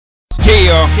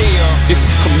This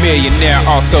is Chamillionaire,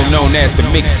 also known as the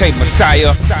Mixtape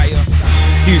Messiah.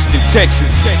 Houston,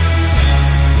 Texas.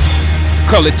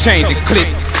 Color changing, click,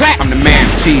 clap. I'm the man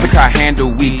in chief. Look how I handle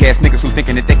weak ass niggas who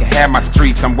thinking that they can have my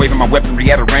streets. I'm waving my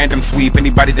weaponry at a random sweep.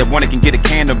 Anybody that want it can get a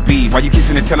can of beef. While you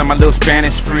kissing and telling my little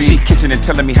Spanish free, she kissing and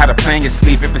telling me how to plan your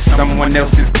sleep. If it's someone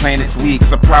else's plan, it's weak.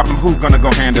 It's a problem, who gonna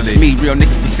go handle it? It's me. Real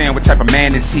niggas be saying what type of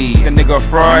man is he? A nigga a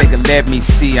fraud? Nigga, let me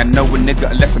see. I know a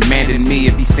nigga a lesser man than me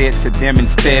if he said to them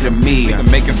instead of me. Nigga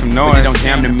making some noise, but he don't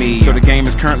jam to me. So the game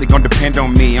is currently gonna depend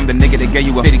on me. I'm the nigga that gave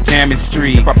you a fitty jamming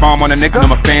streak. If I bomb on a nigga, I know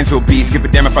my fans will be. Give a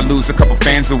damn if I lose a couple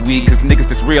fans a week, cause the niggas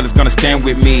that's real is gonna stand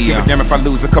with me. Give a damn if I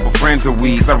lose a couple friends a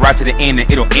week, cause I ride to the end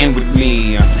and it'll end with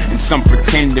me. And some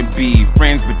pretend to be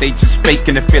friends, but they just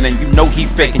faking the feeling. You know he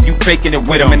faking, you faking it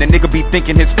with him. And the nigga be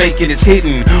thinking his faking is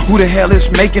hitting. Who the hell is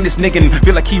making this nigga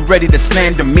feel like he ready to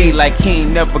slander me? Like he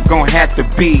ain't never gonna have to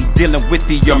be dealing with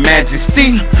your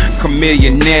majesty.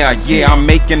 Chamillionaire, yeah, I'm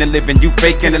making a living, you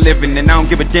faking a living. And I don't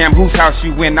give a damn whose house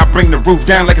you in. I bring the roof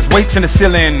down like it's weights in the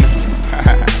ceiling.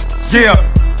 Yeah,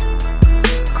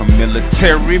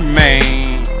 military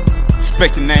man.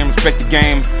 Respect the name, respect the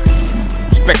game.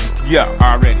 Respect, yeah,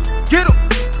 already. Get him!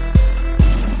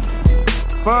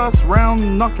 First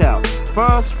round knockout.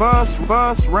 First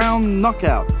round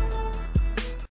knockout.